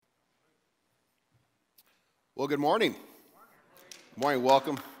Well, good morning. Good morning,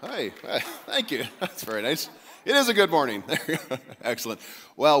 welcome. Hi, thank you. That's very nice. It is a good morning. Excellent.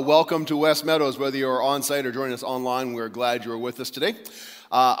 Well, welcome to West Meadows. Whether you're on site or joining us online, we're glad you're with us today.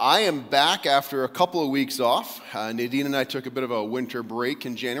 I am back after a couple of weeks off. Nadine and I took a bit of a winter break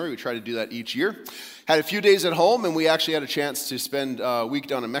in January. We try to do that each year. Had a few days at home, and we actually had a chance to spend a week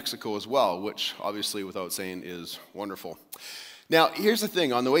down in Mexico as well, which obviously, without saying, is wonderful. Now, here's the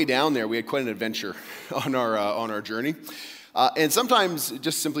thing. On the way down there, we had quite an adventure on our journey. And sometimes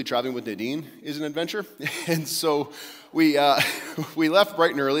just simply traveling with Nadine is an adventure. And so we left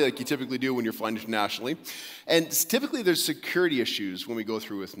bright and early, like you typically do when you're flying internationally. And typically there's security issues when we go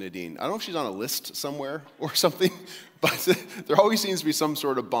through with Nadine. I don't know if she's on a list somewhere or something, but there always seems to be some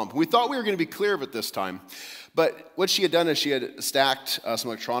sort of bump. We thought we were going to be clear of it this time. But what she had done is she had stacked some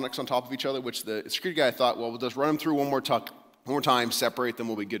electronics on top of each other, which the security guy thought, well, we'll just run them through one more time, separate them,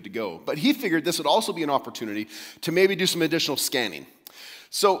 we'll be good to go. But he figured this would also be an opportunity to maybe do some additional scanning.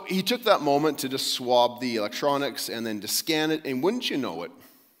 So he took that moment to just swab the electronics and then to scan it, and wouldn't you know it,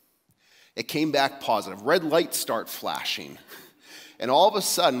 it came back positive. Red lights start flashing. And all of a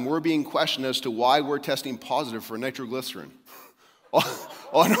sudden, we're being questioned as to why we're testing positive for nitroglycerin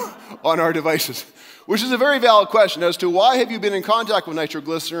on our devices, which is a very valid question as to why have you been in contact with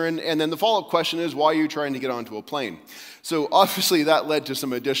nitroglycerin, and then the follow-up question is, why are you trying to get onto a plane? So obviously that led to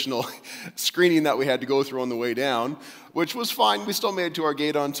some additional screening that we had to go through on the way down, which was fine. We still made it to our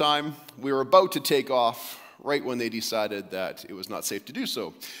gate on time. We were about to take off right when they decided that it was not safe to do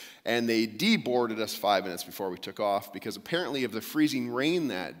so. And they deboarded us 5 minutes before we took off because apparently of the freezing rain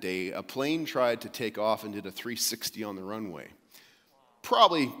that day, a plane tried to take off and did a 360 on the runway.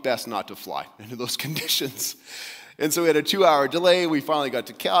 Probably best not to fly under those conditions. And so we had a 2-hour delay. We finally got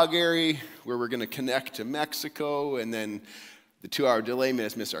to Calgary, where we're going to connect to Mexico, and then the 2-hour delay made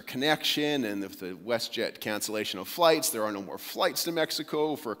us miss our connection, and with the WestJet cancellation of flights, there are no more flights to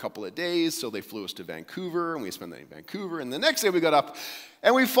Mexico for a couple of days, so they flew us to Vancouver, and we spent the night in Vancouver, and the next day we got up,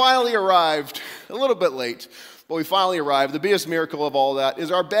 and we finally arrived, a little bit late, but we finally arrived. The biggest miracle of all that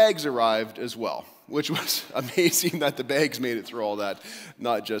is our bags arrived as well, which was amazing that the bags made it through all that,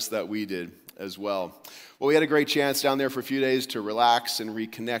 not just that we did as well. Well, we had a great chance down there for a few days to relax and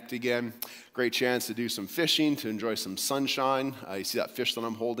reconnect again. Great chance to do some fishing, to enjoy some sunshine. You see that fish that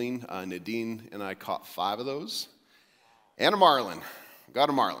I'm holding? Nadine and I caught 5 of those. And a marlin. Got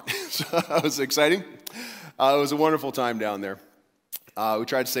a marlin. So that was exciting. It was a wonderful time down there. We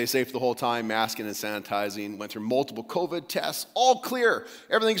tried to stay safe the whole time, masking and sanitizing, went through multiple COVID tests, all clear,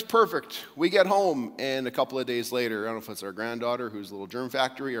 everything's perfect. We get home, and a couple of days later, I don't know if it's our granddaughter who's a little germ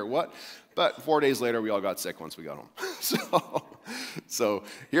factory or what, but 4 days later, we all got sick once we got home. So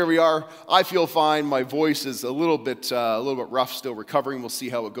here we are. I feel fine. My voice is a little bit rough, still recovering. We'll see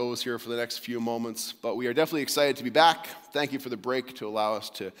how it goes here for the next few moments, but we are definitely excited to be back. Thank you for the break to allow us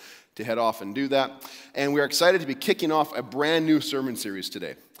to head off and do that. And we're excited to be kicking off a brand new sermon series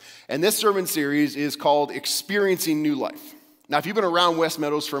today. And this sermon series is called Experiencing New Life. Now, if you've been around West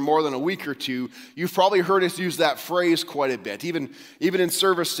Meadows for more than a week or two, you've probably heard us use that phrase quite a bit, even in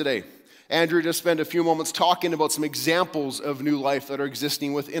service today. Andrew just spent a few moments talking about some examples of new life that are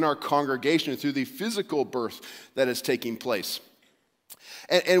existing within our congregation through the physical birth that is taking place.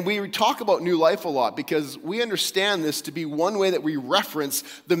 And we talk about new life a lot because we understand this to be one way that we reference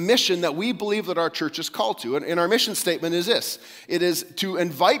the mission that we believe that our church is called to. And our mission statement is this. It is to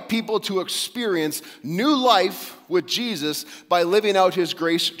invite people to experience new life with Jesus by living out his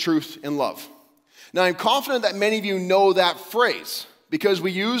grace, truth, and love. Now, I'm confident that many of you know that phrase because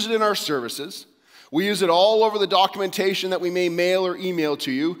we use it in our services. We use it all over the documentation that we may mail or email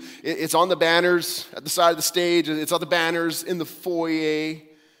to you. It's on the banners at the side of the stage. It's on the banners in the foyer.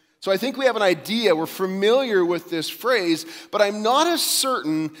 So I think we have an idea. We're familiar with this phrase, but I'm not as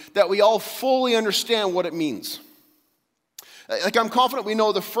certain that we all fully understand what it means. Like, I'm confident we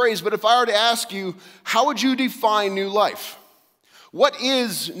know the phrase, but if I were to ask you, how would you define new life? What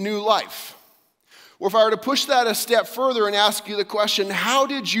is new life? Or if I were to push that a step further and ask you the question, how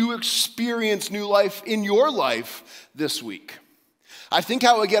did you experience new life in your life this week? I think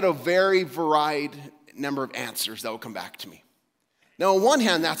I would get a very varied number of answers that would come back to me. Now, on one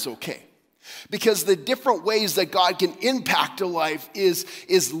hand, that's okay, because the different ways that God can impact a life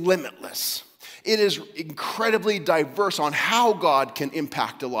is limitless. It is incredibly diverse on how God can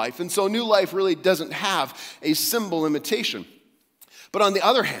impact a life, and so new life really doesn't have a symbol limitation. But on the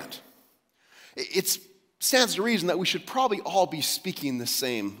other hand, it stands to reason that we should probably all be speaking the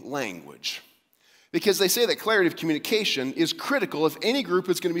same language. Because they say that clarity of communication is critical if any group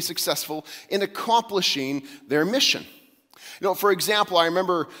is going to be successful in accomplishing their mission. For example, I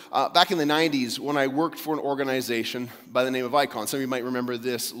remember back in the 90s when I worked for an organization by the name of Icon. Some of you might remember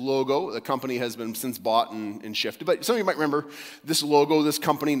this logo. The company has been since bought and shifted, but some of you might remember this logo, this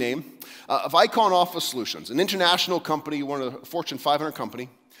company name of Icon Office Solutions, an international company, one of the Fortune 500 company,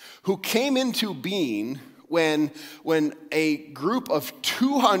 who came into being when a group of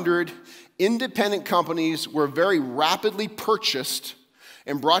 200 independent companies were very rapidly purchased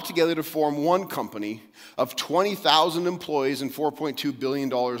and brought together to form one company of 20,000 employees and $4.2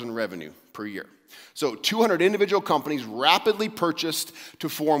 billion in revenue per year. So 200 individual companies rapidly purchased to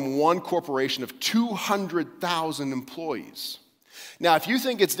form one corporation of 200,000 employees. Now, if you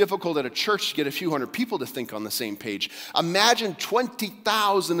think it's difficult at a church to get a few hundred people to think on the same page, imagine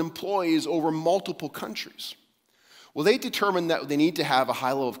 20,000 employees over multiple countries. Well, they determined that they need to have a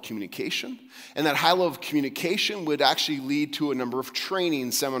high level of communication, and that high level of communication would actually lead to a number of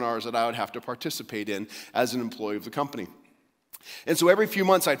training seminars that I would have to participate in as an employee of the company. And so every few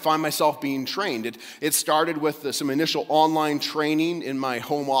months I'd find myself being trained. It started with some initial online training in my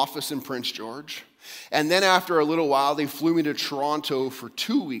home office in Prince George. And then after a little while, they flew me to Toronto for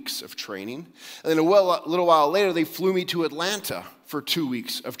 2 weeks of training. And then a little while later, they flew me to Atlanta for 2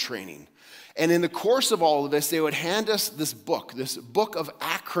 weeks of training. And in the course of all of this, they would hand us this book of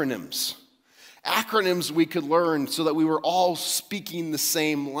acronyms. Acronyms we could learn so that we were all speaking the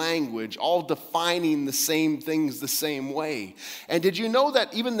same language, all defining the same things the same way. And did you know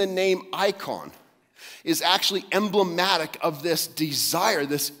that even the name Icon is actually emblematic of this desire,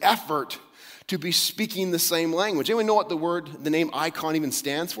 this effort to be speaking the same language? Anyone know what the name Icon even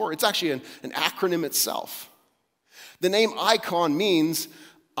stands for? It's actually an acronym itself. The name Icon means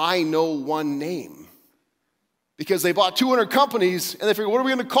I know one name. Because they bought 200 companies and they figured, what are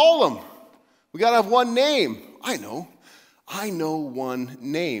we going to call them? We got to have one name. I know one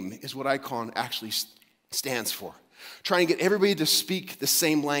name is what Icon actually stands for. Trying to get everybody to speak the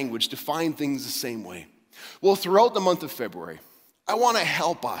same language, define things the same way. Well, throughout the month of February, I want to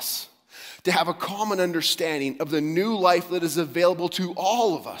help us to have a common understanding of the new life that is available to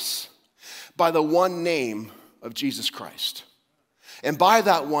all of us by the one name of Jesus Christ. And by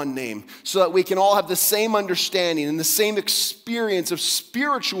that one name, so that we can all have the same understanding and the same experience of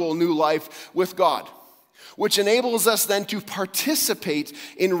spiritual new life with God, which enables us then to participate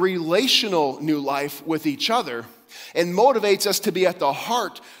in relational new life with each other and motivates us to be at the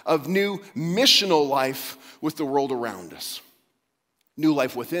heart of new missional life with the world around us. New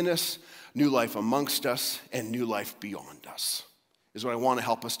life within us, new life amongst us, and new life beyond us is what I want to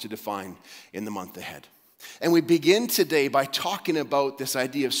help us to define in the month ahead. And we begin today by talking about this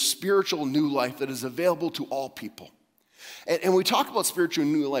idea of spiritual new life that is available to all people. And we talk about spiritual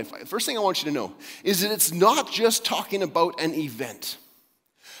new life. The first thing I want you to know is that it's not just talking about an event,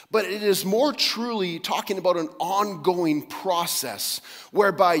 but it is more truly talking about an ongoing process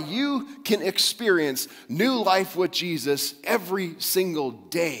whereby you can experience new life with Jesus every single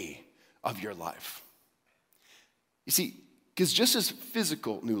day of your life. You see, because just as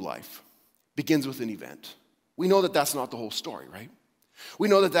physical new life begins with an event, we know that that's not the whole story, right? We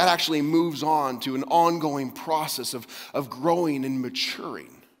know that that actually moves on to an ongoing process of growing and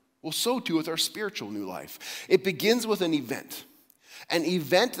maturing. Well, so too with our spiritual new life. It begins with an event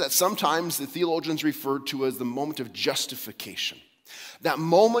that sometimes the theologians refer to as the moment of justification. That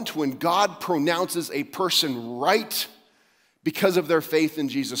moment when God pronounces a person right because of their faith in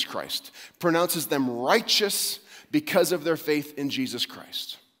Jesus Christ, pronounces them righteous because of their faith in Jesus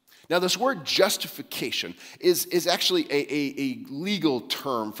Christ. Now, this word justification is actually a legal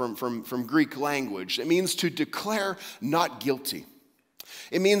term from Greek language. It means to declare not guilty.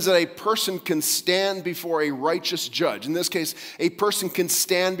 It means that a person can stand before a righteous judge. In this case, a person can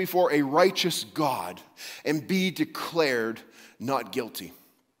stand before a righteous God and be declared not guilty.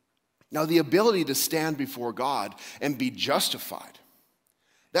 Now, the ability to stand before God and be justified,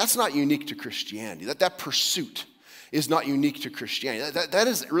 that's not unique to Christianity. That pursuit is not unique to Christianity. That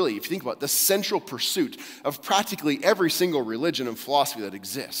is really, if you think about it, the central pursuit of practically every single religion and philosophy that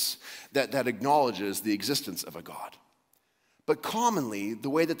exists, that acknowledges the existence of a God. But commonly, the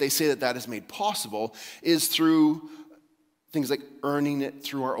way that they say that is made possible is through things like earning it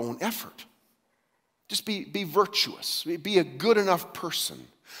through our own effort. Just be virtuous, be a good enough person,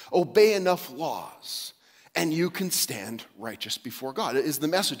 obey enough laws, and you can stand righteous before God. It is the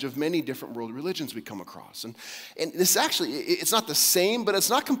message of many different world religions we come across. And this actually, it's not the same, but it's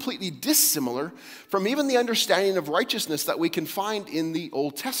not completely dissimilar from even the understanding of righteousness that we can find in the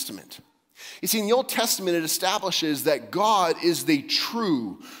Old Testament. You see, in the Old Testament, it establishes that God is the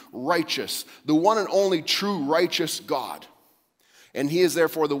true righteous, the one and only true righteous God. And he is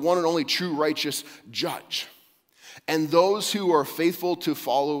therefore the one and only true righteous judge. and those who are faithful to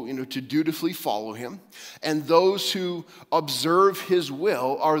follow, to dutifully follow him, and those who observe his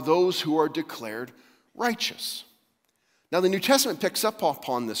will are those who are declared righteous. Now, the New Testament picks up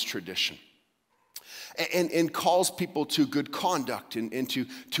upon this tradition and calls people to good conduct and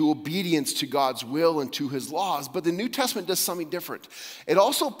to obedience to God's will and to his laws. But the New Testament does something different. It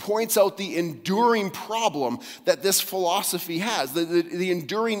also points out the enduring problem that this philosophy has, the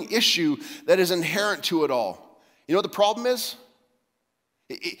enduring issue that is inherent to it all. You know what the problem is?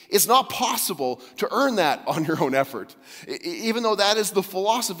 It's not possible to earn that on your own effort. Even though that is the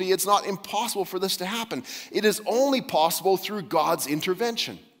philosophy, it's not impossible for this to happen. It is only possible through God's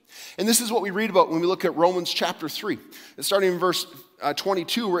intervention. And this is what we read about when we look at Romans chapter 3. It's starting in verse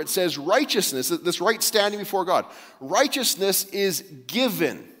 22, where it says, righteousness, this right standing before God, righteousness is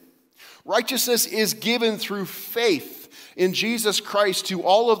given. Righteousness is given through faith in Jesus Christ to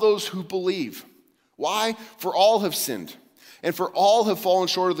all of those who believe. Why? For all have sinned, and for all have fallen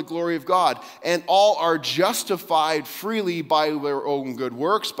short of the glory of God, and all are justified freely by their own good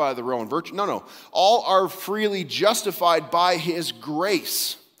works, by their own virtue. No. All are freely justified by his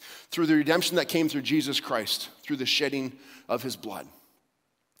grace through the redemption that came through Jesus Christ, through the shedding of his blood.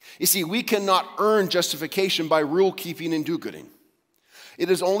 You see, we cannot earn justification by rule keeping and do-gooding.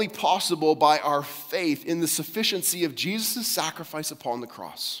 It is only possible by our faith in the sufficiency of Jesus' sacrifice upon the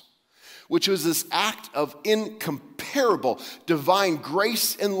cross, which was this act of incomparable divine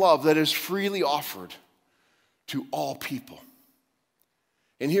grace and love that is freely offered to all people.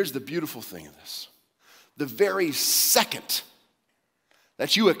 And here's the beautiful thing of this. The very second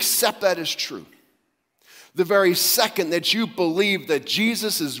that you accept that as true, the very second that you believe that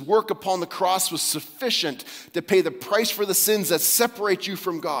Jesus' work upon the cross was sufficient to pay the price for the sins that separate you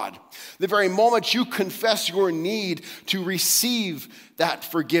from God, the very moment you confess your need to receive that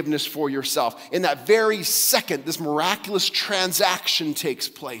forgiveness for yourself, in that very second, this miraculous transaction takes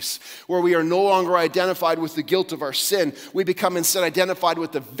place where we are no longer identified with the guilt of our sin. We become instead identified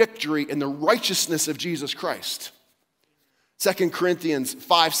with the victory and the righteousness of Jesus Christ. 2 Corinthians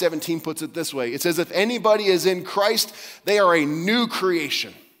 5:17 puts it this way. It says, if anybody is in Christ, they are a new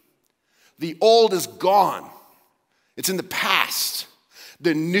creation. The old is gone. It's in the past.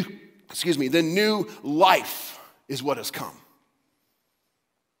 The new life is what has come.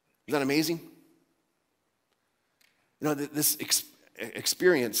 Isn't that amazing? You know, this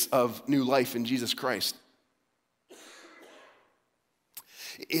experience of new life in Jesus Christ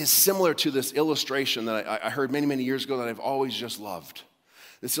is similar to this illustration that I heard many, many years ago that I've always just loved.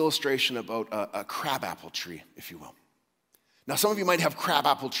 This illustration about a crabapple tree, if you will. Now, some of you might have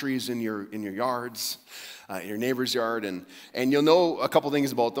crabapple trees in your yards, in your neighbor's yard, and you'll know a couple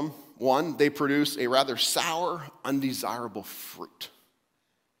things about them. One, they produce a rather sour, undesirable fruit,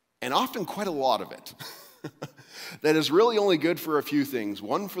 and often quite a lot of it. That is really only good for a few things.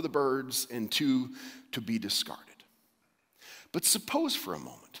 One, for the birds, and two, to be discarded. But suppose for a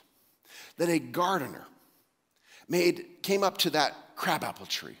moment that a gardener came up to that crabapple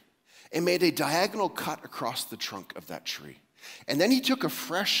tree and made a diagonal cut across the trunk of that tree. And then he took a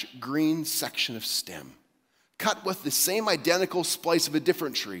fresh green section of stem, cut with the same identical splice of a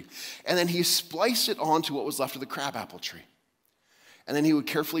different tree, and then he spliced it onto what was left of the crabapple tree. And then he would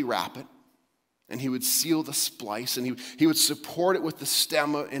carefully wrap it, and he would seal the splice, and he would support it with the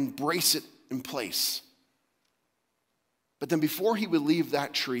stem and brace it in place. But then before he would leave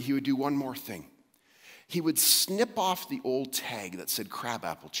that tree, he would do one more thing. He would snip off the old tag that said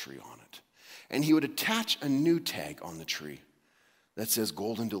crabapple tree on it, and he would attach a new tag on the tree that says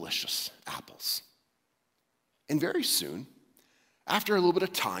golden delicious apples. And very soon, after a little bit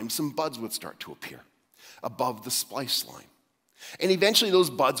of time, some buds would start to appear above the splice line. And eventually those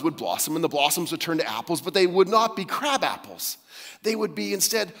buds would blossom, and the blossoms would turn to apples, but they would not be crab apples. They would be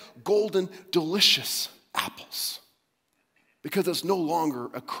instead golden delicious apples. Because it's no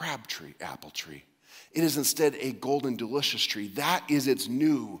longer a crab tree, apple tree. It is instead a golden delicious tree. That is its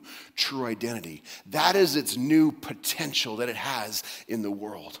new true identity. That is its new potential that it has in the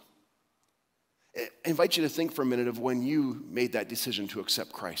world. I invite you to think for a minute of when you made that decision to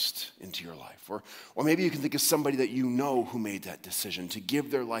accept Christ into your life. Or maybe you can think of somebody that you know who made that decision to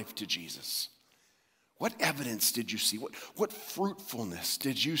give their life to Jesus. What evidence did you see? What fruitfulness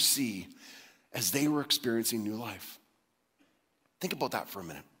did you see as they were experiencing new life? Think about that for a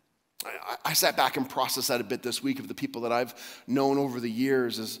minute. I sat back and processed that a bit this week of the people that I've known over the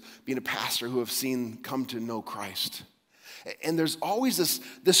years as being a pastor who have seen come to know Christ. And there's always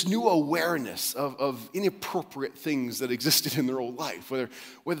this new awareness of inappropriate things that existed in their old life,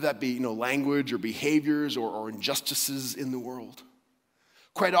 whether that be language or behaviors or injustices in the world.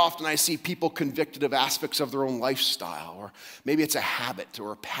 Quite often I see people convicted of aspects of their own lifestyle, or maybe it's a habit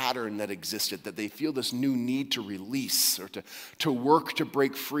or a pattern that existed that they feel this new need to release or to work to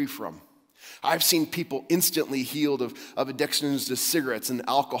break free from. I've seen people instantly healed of addictions to cigarettes and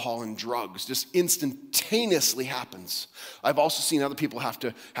alcohol and drugs. Just instantaneously happens. I've also seen other people have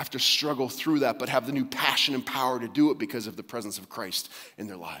to struggle through that, but have the new passion and power to do it because of the presence of Christ in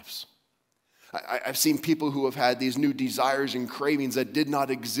their lives. I've seen people who have had these new desires and cravings that did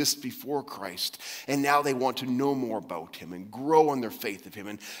not exist before Christ, and now they want to know more about him and grow in their faith of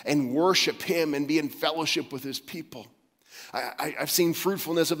him and worship him and be in fellowship with his people. I've seen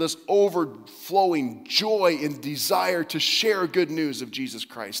fruitfulness of this overflowing joy and desire to share good news of Jesus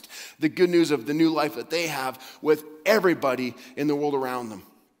Christ, the good news of the new life that they have with everybody in the world around them.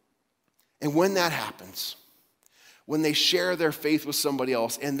 And when that happens, when they share their faith with somebody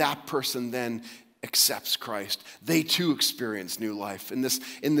else and that person then accepts Christ, they too experience new life. And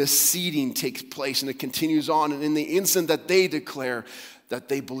this seeding takes place and it continues on. And in the instant that they declare that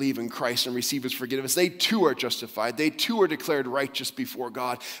they believe in Christ and receive his forgiveness, they too are justified. They too are declared righteous before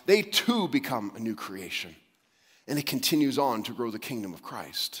God. They too become a new creation. And it continues on to grow the kingdom of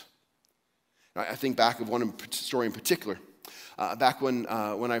Christ. I think back of one story in particular. Back when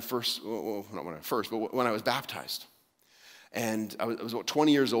I was baptized. And I was about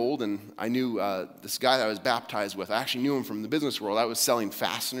 20 years old, and I knew this guy that I was baptized with. I actually knew him from the business world. I was selling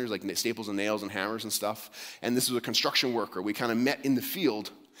fasteners, like staples and nails and hammers and stuff. And this was a construction worker. We kind of met in the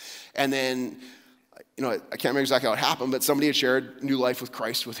field. And then, I can't remember exactly how it happened, but somebody had shared new life with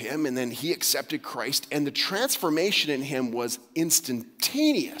Christ with him, and then he accepted Christ, and the transformation in him was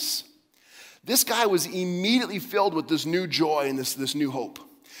instantaneous. This guy was immediately filled with this new joy and this new hope.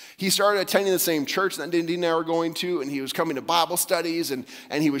 He started attending the same church that Indy and I were going to, and he was coming to Bible studies, and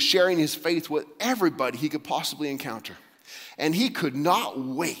he was sharing his faith with everybody he could possibly encounter. And he could not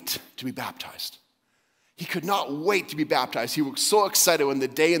wait to be baptized. He could not wait to be baptized. He was so excited when the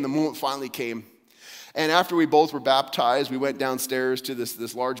day and the moment finally came. And after we both were baptized, we went downstairs to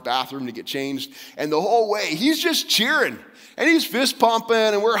this large bathroom to get changed. And the whole way, he's just cheering. And he's fist pumping,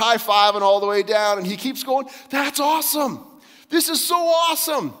 and we're high-fiving all the way down. And he keeps going, "That's awesome. This is so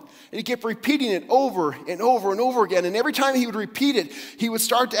awesome." And he kept repeating it over and over and over again. And every time he would repeat it, he would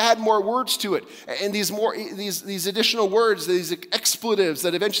start to add more words to it. And these additional words, these expletives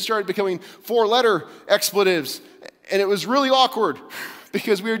that eventually started becoming 4-letter expletives. And it was really awkward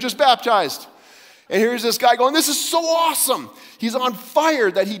because we were just baptized. And here's this guy going, "This is so awesome." He's on fire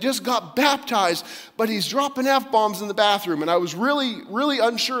that he just got baptized, but he's dropping F-bombs in the bathroom. And I was really, really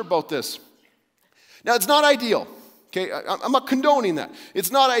unsure about this. Now, it's not ideal. Okay, I'm not condoning that. It's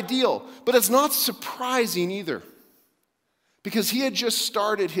not ideal, but it's not surprising either, because he had just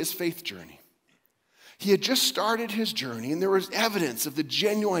started his faith journey. He had just started his journey, and there was evidence of the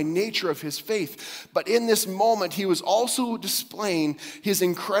genuine nature of his faith. But in this moment, he was also displaying his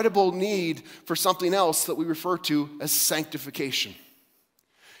incredible need for something else that we refer to as sanctification.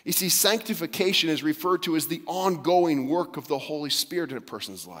 You see, sanctification is referred to as the ongoing work of the Holy Spirit in a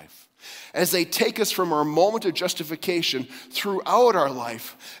person's life, as they take us from our moment of justification throughout our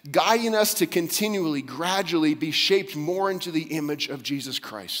life, guiding us to continually, gradually be shaped more into the image of Jesus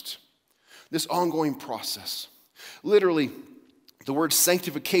Christ. This ongoing process. Literally, the word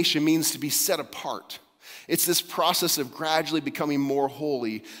sanctification means to be set apart. It's this process of gradually becoming more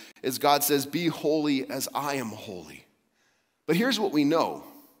holy, as God says, "Be holy as I am holy." But here's what we know.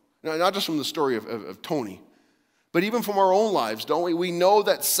 Now, not just from the story of Tony, but even from our own lives, don't we? We know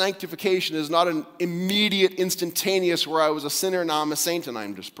that sanctification is not an immediate, instantaneous, where I was a sinner, now I'm a saint, and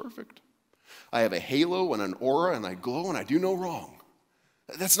I'm just perfect. I have a halo and an aura, and I glow, and I do no wrong.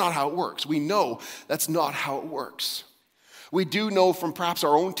 That's not how it works. We know that's not how it works. We do know from perhaps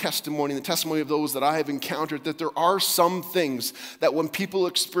our own testimony, and the testimony of those that I have encountered, that there are some things that when people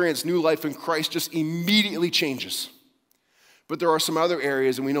experience new life in Christ, just immediately changes. But there are some other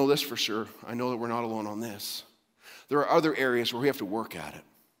areas, and we know this for sure. I know that we're not alone on this. There are other areas where we have to work at it.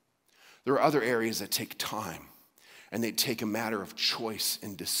 There are other areas that take time, and they take a matter of choice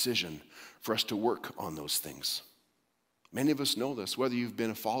and decision for us to work on those things. Many of us know this, whether you've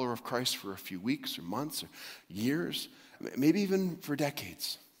been a follower of Christ for a few weeks or months or years, maybe even for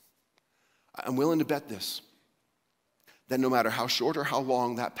decades. I'm willing to bet this, that no matter how short or how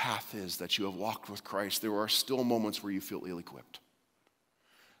long that path is that you have walked with Christ, there are still moments where you feel ill-equipped.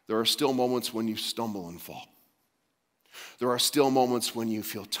 There are still moments when you stumble and fall. There are still moments when you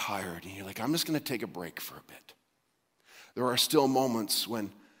feel tired and you're like, "I'm just going to take a break for a bit." There are still moments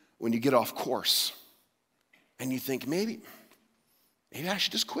when you get off course and you think, maybe I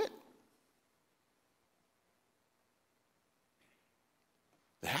should just quit.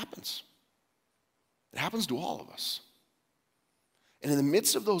 It happens. It happens to all of us. And in the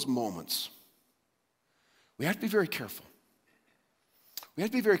midst of those moments, we have to be very careful. We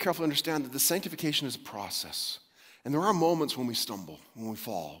have to be very careful to understand that the sanctification is a process. And there are moments when we stumble, when we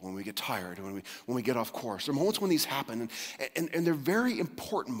fall, when we get tired, when we get off course. There are moments when these happen, and they're very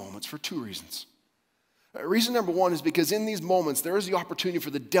important moments for two reasons. Reason number one is because in these moments, there is the opportunity for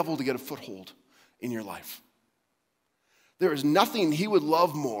the devil to get a foothold in your life. There is nothing he would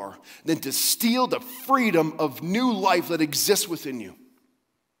love more than to steal the freedom of new life that exists within you.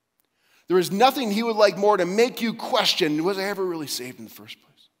 There is nothing he would like more to make you question, was I ever really saved in the first place?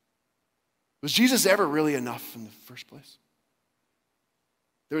 Was Jesus ever really enough in the first place?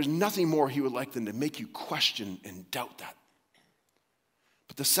 There is nothing more he would like than to make you question and doubt that.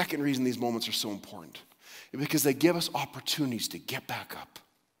 But the second reason these moments are so important is because they give us opportunities to get back up,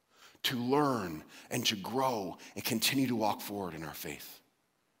 to learn and to grow and continue to walk forward in our faith.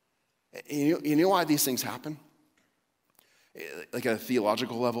 You know why these things happen? Like at a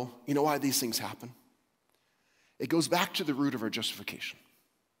theological level, you know why these things happen? It goes back to the root of our justification.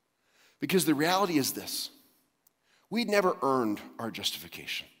 Because the reality is this: we'd never earned our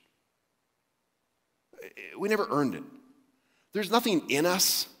justification. We never earned it. There's nothing in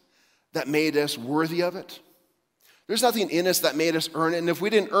us that made us worthy of it. There's nothing in us that made us earn it. And if we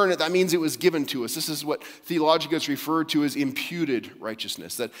didn't earn it, that means it was given to us. This is what theologically is referred to as imputed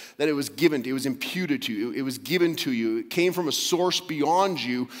righteousness, that it was given to you, it was imputed to you, it was given to you. It came from a source beyond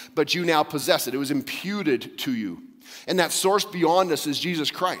you, but you now possess it. It was imputed to you. And that source beyond us is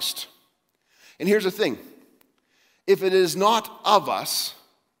Jesus Christ. And here's the thing. If it is not of us,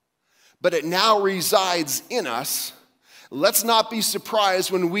 but it now resides in us, let's not be surprised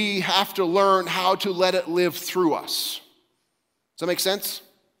when we have to learn how to let it live through us. Does that make sense?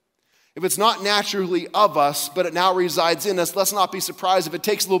 If it's not naturally of us, but it now resides in us, let's not be surprised if it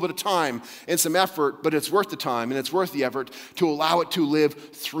takes a little bit of time and some effort, but it's worth the time and it's worth the effort to allow it to live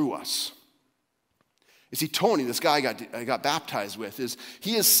through us. You see, Tony, this guy I got baptized with,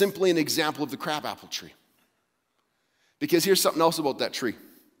 he is simply an example of the crabapple tree. Because here's something else about that tree,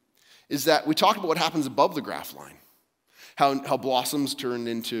 is that we talked about what happens above the graft line, how blossoms turn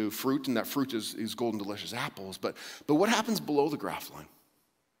into fruit, and that fruit is golden, delicious apples. But what happens below the graft line?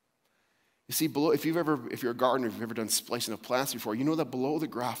 You see, below, if you're a gardener, if you've ever done splicing of plants before, you know that below the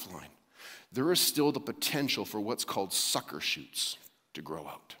graft line, there is still the potential for what's called sucker shoots to grow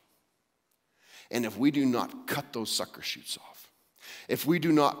out. And if we do not cut those sucker shoots off, if we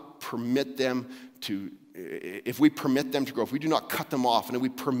do not permit them to, if we permit them to grow, if we do not cut them off, and if we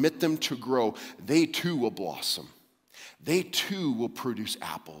permit them to grow, they too will blossom. They too will produce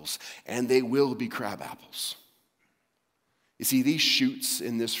apples, and they will be crab apples. You see, these shoots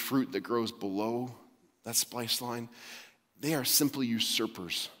in this fruit that grows below that splice line, they are simply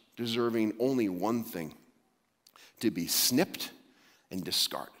usurpers, deserving only one thing: to be snipped and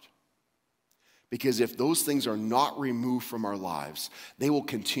discarded. Because if those things are not removed from our lives, they will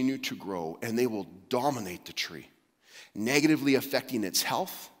continue to grow and they will dominate the tree, negatively affecting its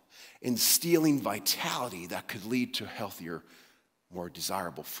health and stealing vitality that could lead to healthier, more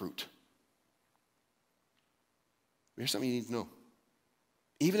desirable fruit. Here's something you need to know.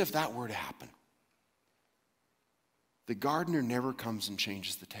 Even if that were to happen, the gardener never comes and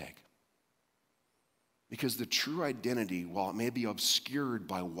changes the tag. Because the true identity, while it may be obscured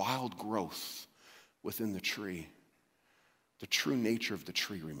by wild growth within the tree, the true nature of the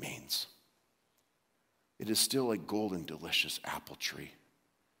tree remains. It is still a golden, delicious apple tree,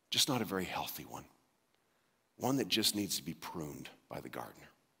 just not a very healthy one that just needs to be pruned by the gardener.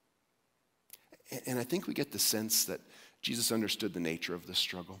 And I think we get the sense that Jesus understood the nature of this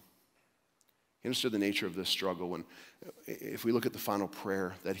struggle. He understood the nature of this struggle when, if we look at the final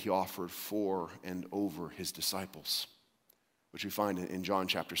prayer that he offered for and over his disciples, which we find in John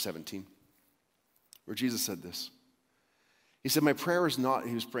chapter 17, where Jesus said this. He said, my prayer is not,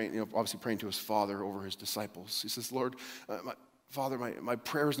 he was praying, obviously praying to his Father over his disciples. He says, Lord, Father, my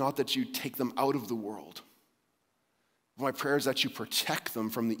prayer is not that you take them out of the world. My prayer is that you protect them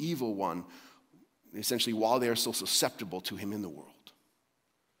from the evil one, essentially while they are still susceptible to him in the world.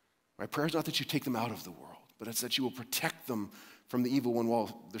 My prayer is not that you take them out of the world, but it's that you will protect them from the evil one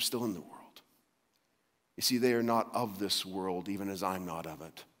while they're still in the world. You see, they are not of this world, even as I'm not of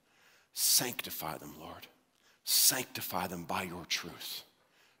it. Sanctify them, Lord. Sanctify them by your truth.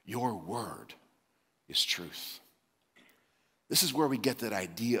 Your word is truth. This is where we get that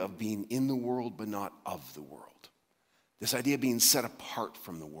idea of being in the world but not of the world. This idea of being set apart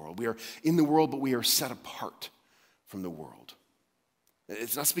from the world. We are in the world, but we are set apart from the world.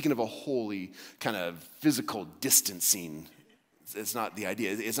 It's not speaking of a holy kind of physical distancing. It's not the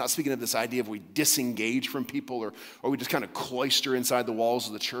idea. It's not speaking of this idea of we disengage from people or we just kind of cloister inside the walls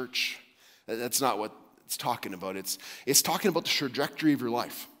of the church. That's not what it's talking about. It's talking about the trajectory of your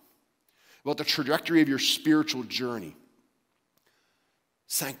life, about the trajectory of your spiritual journey.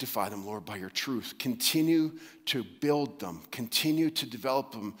 Sanctify them, Lord, by your truth. Continue to build them. Continue to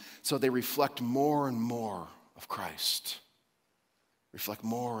develop them so they reflect more and more of Christ. Reflect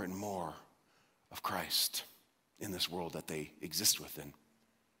more and more of Christ in this world that they exist within.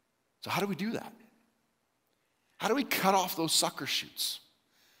 So how do we do that? How do we cut off those sucker shoots?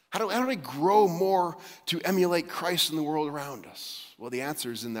 How do we grow more to emulate Christ in the world around us? Well, the answer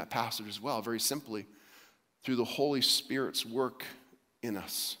is in that passage as well, very simply, through the Holy Spirit's work in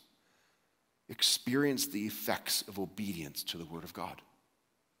us. Experience the effects of obedience to the Word of God.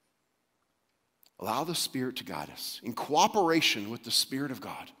 Allow the Spirit to guide us in cooperation with the Spirit of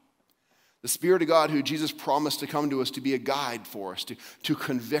God. The Spirit of God who Jesus promised to come to us to be a guide for us, to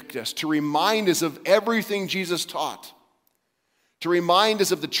convict us, to remind us of everything Jesus taught, to remind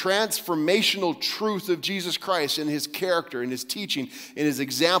us of the transformational truth of Jesus Christ and his character and his teaching and his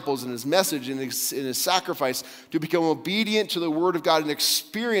examples and his message and his sacrifice, to become obedient to the Word of God and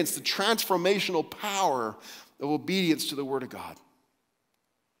experience the transformational power of obedience to the Word of God.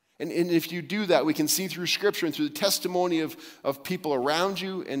 And if you do that, we can see through Scripture and through the testimony of people around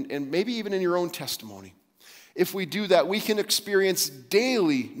you and maybe even in your own testimony. If we do that, we can experience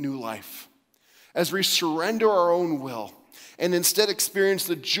daily new life as we surrender our own will and instead experience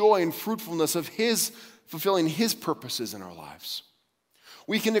the joy and fruitfulness of fulfilling his purposes in our lives.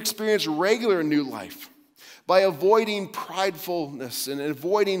 We can experience regular new life by avoiding pridefulness and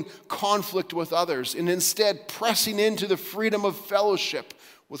avoiding conflict with others and instead pressing into the freedom of fellowship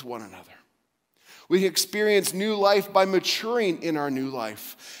with one another. We can experience new life by maturing in our new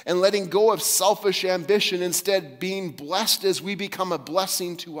life and letting go of selfish ambition, instead being blessed as we become a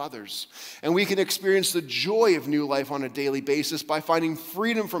blessing to others. And we can experience the joy of new life on a daily basis by finding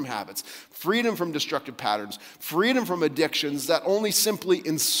freedom from habits, freedom from destructive patterns, freedom from addictions that only simply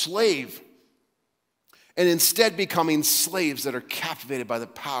enslave, and instead becoming slaves that are captivated by the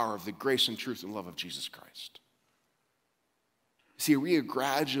power of the grace and truth and love of Jesus Christ. See, we are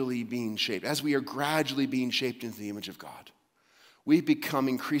gradually being shaped. As we are gradually being shaped into the image of God, we become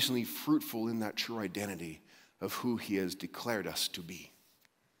increasingly fruitful in that true identity of who he has declared us to be.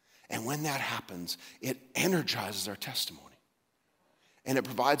 And when that happens, it energizes our testimony. And it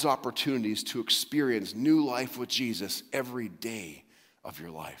provides opportunities to experience new life with Jesus every day of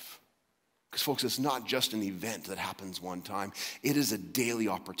your life. Because, folks, it's not just an event that happens one time. It is a daily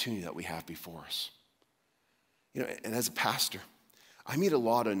opportunity that we have before us. You know, and as a pastor, I meet a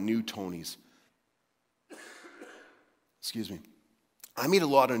lot of new Tonys. Excuse me. I meet a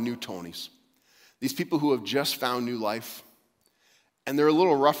lot of new Tonys. These people who have just found new life, and they're a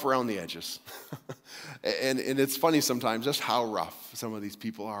little rough around the edges. and it's funny sometimes just how rough some of these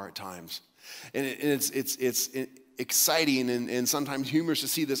people are at times. And it's exciting and sometimes humorous to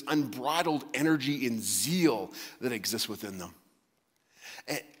see this unbridled energy and zeal that exists within them.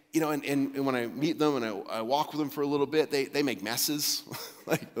 And, you know, and when I meet them and I walk with them for a little bit, they make messes,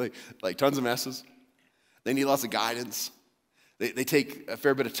 like tons of messes. They need lots of guidance. They take a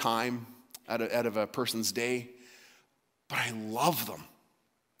fair bit of time out of a person's day. But I love them.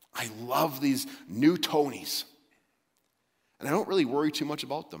 I love these new Tonys. And I don't really worry too much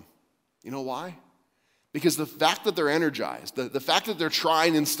about them. You know why? Because the fact that they're energized, the fact that they're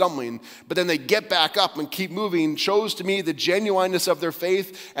trying and stumbling, but then they get back up and keep moving, shows to me the genuineness of their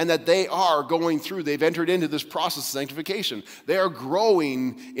faith and that they are going through. They've entered into this process of sanctification. They are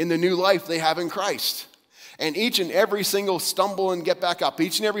growing in the new life they have in Christ. And each and every single stumble and get back up,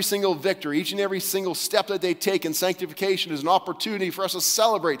 each and every single victory, each and every single step that they take in sanctification is an opportunity for us to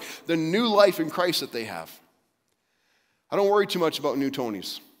celebrate the new life in Christ that they have. I don't worry too much about new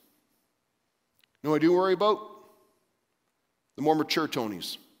Tonys. No, I do worry about the more mature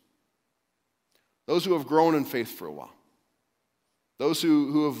Tonys. Those who have grown in faith for a while. Those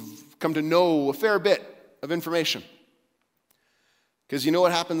who have come to know a fair bit of information. Because you know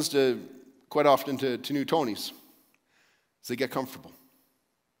what happens quite often to new Tonys? Is they get comfortable.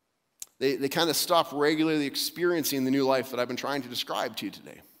 They kind of stop regularly experiencing the new life that I've been trying to describe to you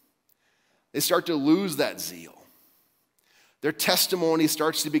today. They start to lose that zeal. Their testimony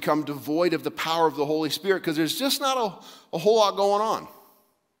starts to become devoid of the power of the Holy Spirit because there's just not a whole lot going on.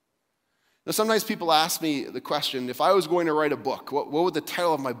 Now, sometimes people ask me the question, if I was going to write a book, what would the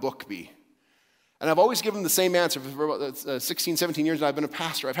title of my book be? And I've always given the same answer for about 16, 17 years that I've been a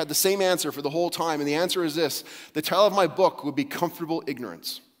pastor. I've had the same answer for the whole time, and the answer is this. The title of my book would be Comfortable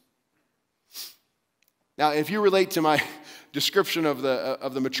Ignorance. Now, if you relate to description of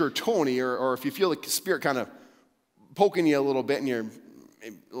the mature Tony, or if you feel the Spirit kind of poking you a little bit and you're a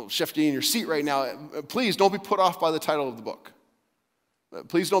little shifty in your seat right now, please don't be put off by the title of the book.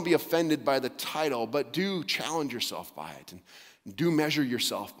 Please don't be offended by the title, but do challenge yourself by it and do measure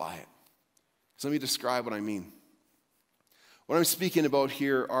yourself by it. So let me describe what I mean. What I'm speaking about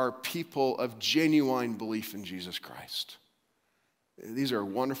here are people of genuine belief in Jesus Christ. These are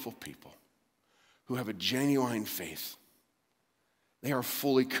wonderful people who have a genuine faith. They are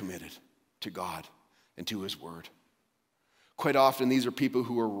fully committed to God and to His Word. Quite often, these are people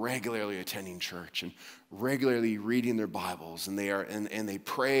who are regularly attending church and regularly reading their Bibles, and they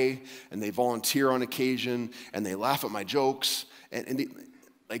pray and they volunteer on occasion and they laugh at my jokes,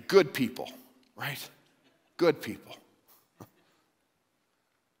 like good people, right? Good people.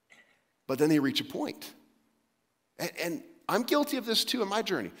 But then they reach a point. And I'm guilty of this too in my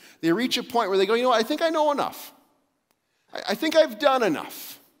journey. They reach a point where they go, I think I know enough. I think I've done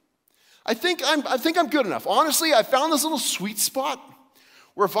enough. I think I'm good enough. Honestly, I found this little sweet spot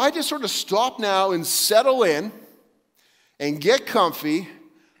where if I just sort of stop now and settle in and get comfy,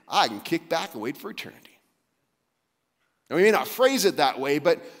 I can kick back and wait for eternity. Now, we may not phrase it that way,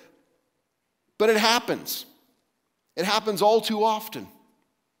 but it happens. It happens all too often.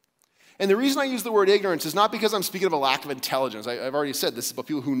 And the reason I use the word ignorance is not because I'm speaking of a lack of intelligence. I've already said this is about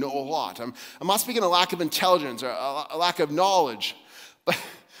people who know a lot. I'm not speaking of a lack of intelligence or a lack of knowledge.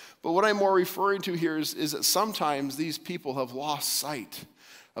 But what I'm more referring to here is that sometimes these people have lost sight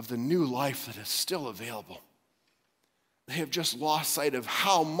of the new life that is still available. They have just lost sight of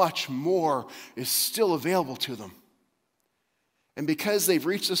how much more is still available to them. And because they've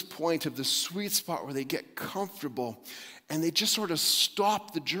reached this point of the sweet spot where they get comfortable and they just sort of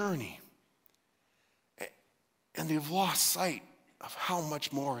stop the journey, and they've lost sight of how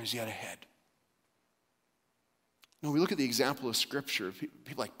much more is yet ahead. Now, we look at the example of Scripture,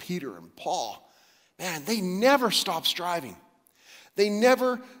 people like Peter and Paul. Man, they never stopped striving. They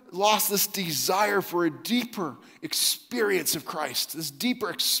never lost this desire for a deeper experience of Christ, this deeper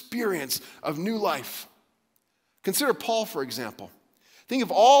experience of new life. Consider Paul, for example. Think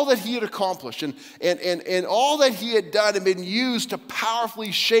of all that he had accomplished and all that he had done and been used to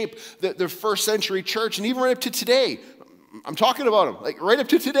powerfully shape the first century church, and even right up to today. I'm talking about him. Like right up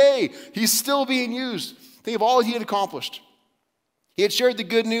to today, he's still being used. Think of all he had accomplished. He had shared the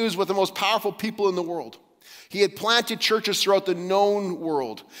good news with the most powerful people in the world. He had planted churches throughout the known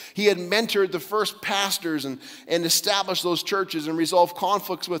world. He had mentored the first pastors and established those churches and resolved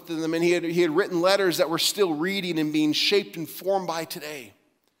conflicts with them. And he had written letters that we're still reading and being shaped and formed by today.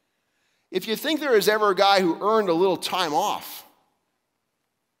 If you think there is ever a guy who earned a little time off,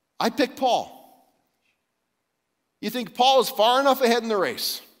 I pick Paul. You think Paul is far enough ahead in the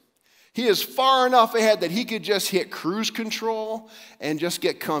race. He is far enough ahead that he could just hit cruise control and just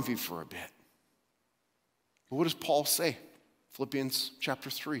get comfy for a bit. But what does Paul say? Philippians chapter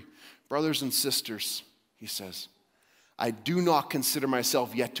 3. Brothers and sisters, he says, I do not consider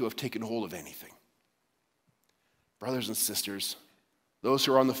myself yet to have taken hold of anything. Brothers and sisters, those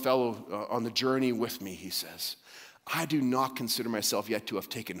who are on the journey with me, he says, I do not consider myself yet to have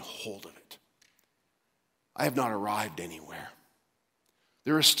taken hold of it. I have not arrived anywhere.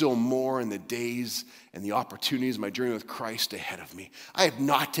 There is still more in the days and the opportunities of my journey with Christ ahead of me. I have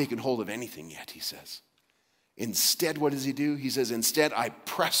not taken hold of anything yet, he says. Instead, what does he do? He says, instead, I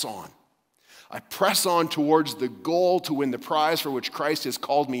press on. I press on towards the goal to win the prize for which Christ has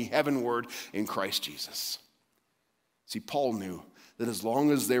called me heavenward in Christ Jesus. See, Paul knew that as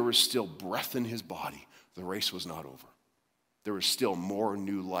long as there was still breath in his body, the race was not over. There was still more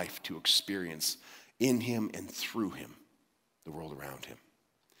new life to experience in him and through him, the world around him.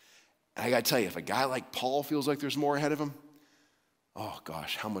 And I got to tell you, if a guy like Paul feels like there's more ahead of him, oh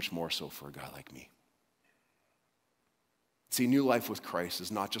gosh, how much more so for a guy like me? See, new life with Christ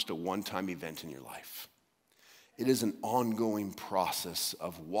is not just a one-time event in your life. It is an ongoing process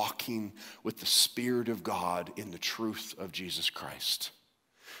of walking with the Spirit of God in the truth of Jesus Christ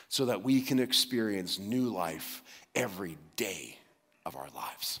so that we can experience new life every day of our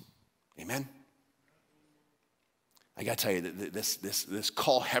lives. Amen? I got to tell you, that this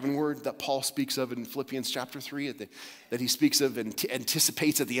call heavenward that Paul speaks of in Philippians chapter 3, that he speaks of and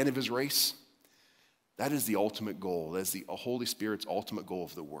anticipates at the end of his race, that is the ultimate goal. That is the Holy Spirit's ultimate goal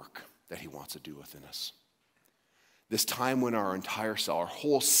of the work that he wants to do within us. This time when our entire self, our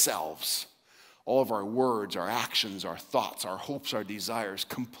whole selves, all of our words, our actions, our thoughts, our hopes, our desires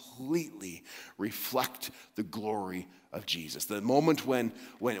completely reflect the glory of Jesus. The moment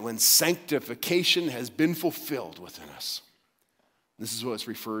when sanctification has been fulfilled within us. This is what it's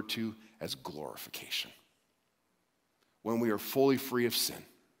referred to as glorification. when we are fully free of sin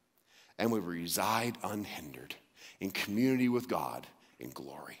and we reside unhindered in community with God in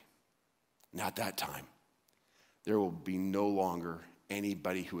glory. And at that time, there will be no longer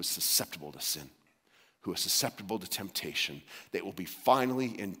anybody who is susceptible to sin, who is susceptible to temptation. They will be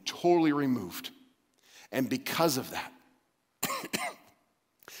finally and totally removed. And because of that,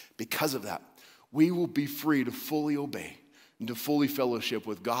 we will be free to fully obey and to fully fellowship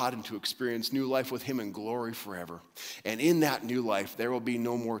with God and to experience new life with him in glory forever. And in that new life, there will be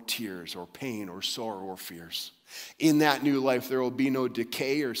no more tears or pain or sorrow or fears. In that new life, there will be no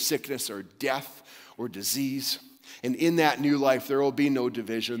decay or sickness or death or disease. And in that new life, there will be no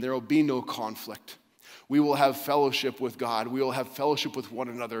division. There will be no conflict. We will have fellowship with God. We will have fellowship with one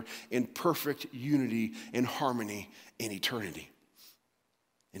another in perfect unity and harmony in eternity.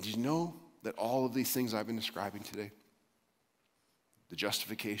 And did you know that all of these things I've been describing today, the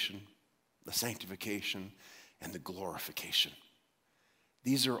justification, the sanctification, and the glorification,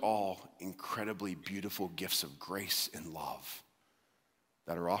 these are all incredibly beautiful gifts of grace and love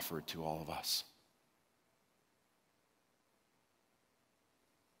that are offered to all of us.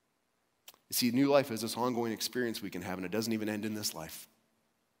 You see, new life is this ongoing experience we can have, and it doesn't even end in this life.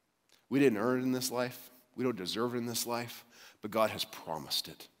 We didn't earn it in this life. We don't deserve it in this life, but God has promised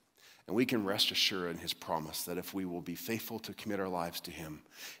it. And we can rest assured in his promise that if we will be faithful to commit our lives to him,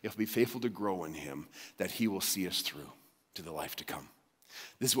 if we'll be faithful to grow in him, that he will see us through to the life to come.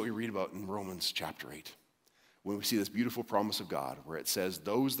 This is what we read about in Romans chapter 8. When we see this beautiful promise of God where it says,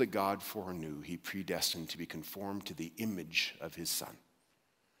 those that God foreknew, he predestined to be conformed to the image of his Son.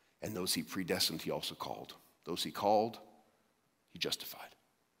 And those he predestined, he also called. Those he called, he justified.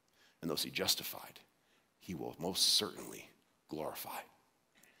 And those he justified, he will most certainly glorify.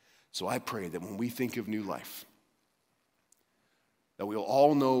 So I pray that when we think of new life, that we'll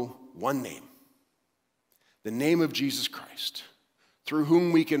all know one name, the name of Jesus Christ, through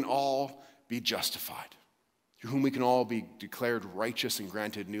whom we can all be justified, through whom we can all be declared righteous and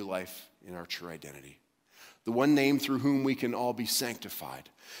granted new life in our true identity. The one name through whom we can all be sanctified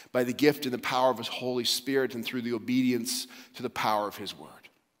by the gift and the power of his Holy Spirit and through the obedience to the power of his word.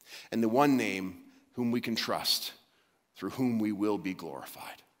 And the one name whom we can trust, through whom we will be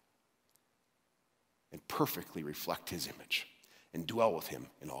glorified and perfectly reflect his image and dwell with him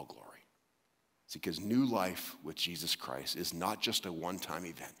in all glory. See, because new life with Jesus Christ is not just a one-time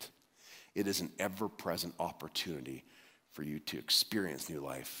event. It is an ever-present opportunity for you to experience new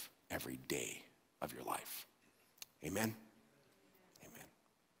life every day of your life. Amen? Amen.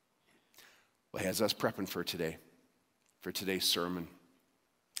 Well, as us prepping for today's sermon,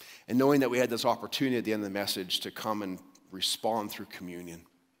 and knowing that we had this opportunity at the end of the message to come and respond through communion,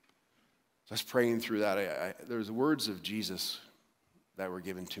 so I was praying through that. There was the words of Jesus that were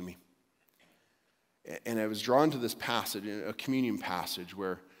given to me. And I was drawn to this passage, a communion passage,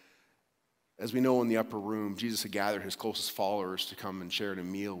 where, as we know in the upper room, Jesus had gathered his closest followers to come and share a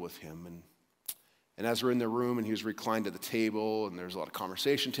meal with him. And as we're in the room and he was reclined at the table and there's a lot of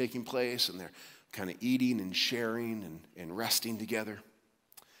conversation taking place and they're kind of eating and sharing and resting together.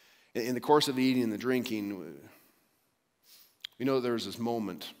 In the course of the eating and the drinking, we know there was this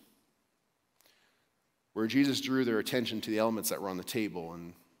moment where Jesus drew their attention to the elements that were on the table.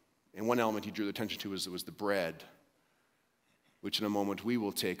 And one element he drew their attention to was the bread, which in a moment we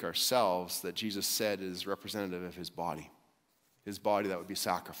will take ourselves, that Jesus said is representative of his body that would be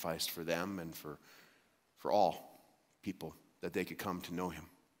sacrificed for them and for all people, that they could come to know him.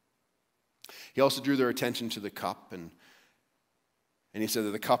 He also drew their attention to the cup, and he said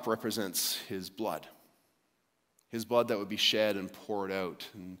that the cup represents his blood that would be shed and poured out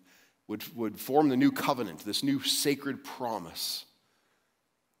and would form the new covenant, this new sacred promise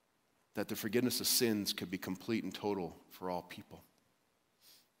that the forgiveness of sins could be complete and total for all people.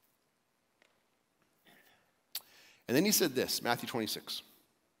 And then he said this, Matthew 26,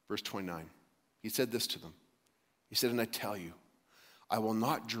 verse 29. He said this to them. He said, and I tell you, I will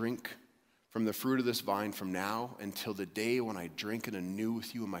not drink from the fruit of this vine from now until the day when I drink it anew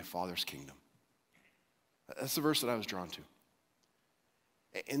with you in my Father's kingdom. That's the verse that I was drawn to.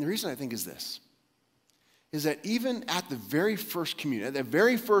 And the reason I think is this, is that even at the very first communion, at the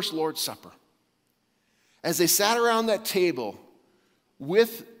very first Lord's Supper, as they sat around that table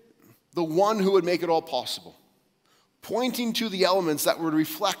with the one who would make it all possible, pointing to the elements that would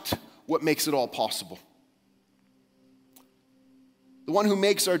reflect what makes it all possible, the one who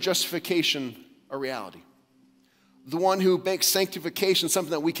makes our justification a reality, the one who makes sanctification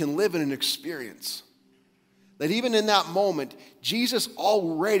something that we can live in and experience. That even in that moment, Jesus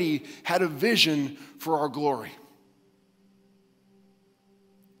already had a vision for our glory.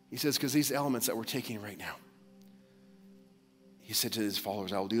 He says, because these elements that we're taking right now, he said to his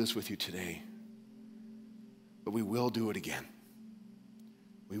followers, I will do this with you today, but we will do it again.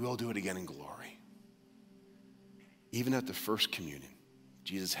 We will do it again in glory. Even at the first communion,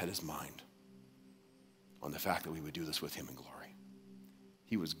 Jesus had his mind on the fact that we would do this with him in glory.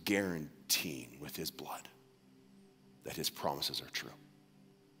 He was guaranteeing with his blood that his promises are true.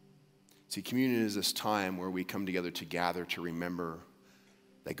 See, communion is this time where we come together to gather to remember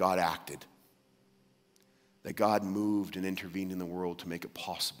that God acted, that God moved and intervened in the world to make it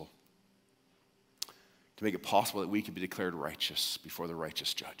possible that we could be declared righteous before the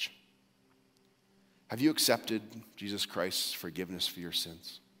righteous judge. Have you accepted Jesus Christ's forgiveness for your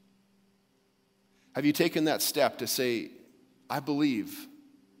sins? Have you taken that step to say, I believe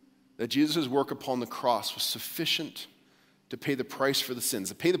that Jesus' work upon the cross was sufficient to pay the price for the sins,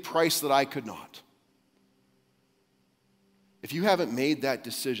 to pay the price that I could not? If you haven't made that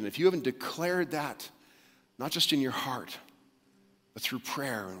decision, if you haven't declared that, not just in your heart, but through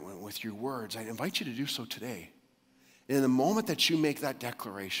prayer and with your words, I invite you to do so today. And in the moment that you make that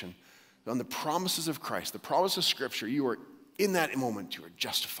declaration on the promises of Christ, the promise of Scripture, you are in that moment, you are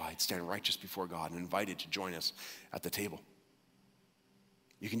justified, stand righteous before God, and invited to join us at the table.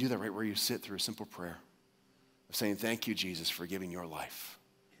 You can do that right where you sit through a simple prayer of saying, thank you, Jesus, for giving your life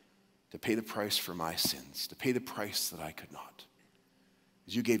to pay the price for my sins, to pay the price that I could not.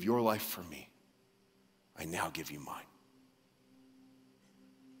 As you gave your life for me, I now give you mine.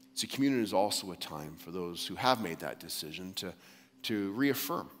 See, communion is also a time for those who have made that decision to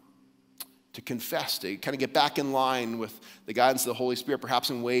reaffirm, to confess, to kind of get back in line with the guidance of the Holy Spirit,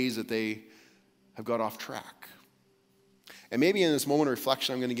 perhaps in ways that they have got off track. And maybe in this moment of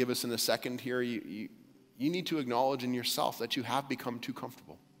reflection I'm going to give us in a second here, you need to acknowledge in yourself that you have become too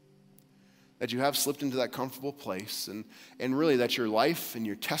comfortable, that you have slipped into that comfortable place, and really that your life and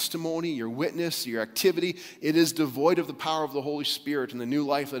your testimony, your witness, your activity, it is devoid of the power of the Holy Spirit and the new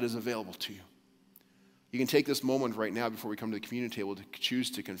life that is available to you. You can take this moment right now before we come to the communion table to choose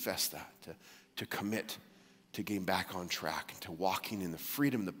to confess that, to commit to getting back on track, and to walking in the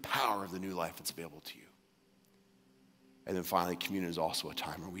freedom, the power of the new life that's available to you. And then finally, communion is also a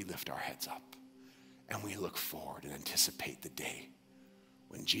time where we lift our heads up and we look forward and anticipate the day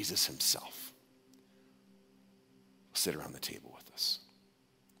when Jesus himself will sit around the table with us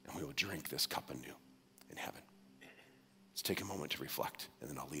and we will drink this cup anew in heaven. Let's take a moment to reflect, and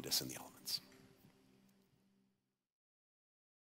then I'll lead us in the elements.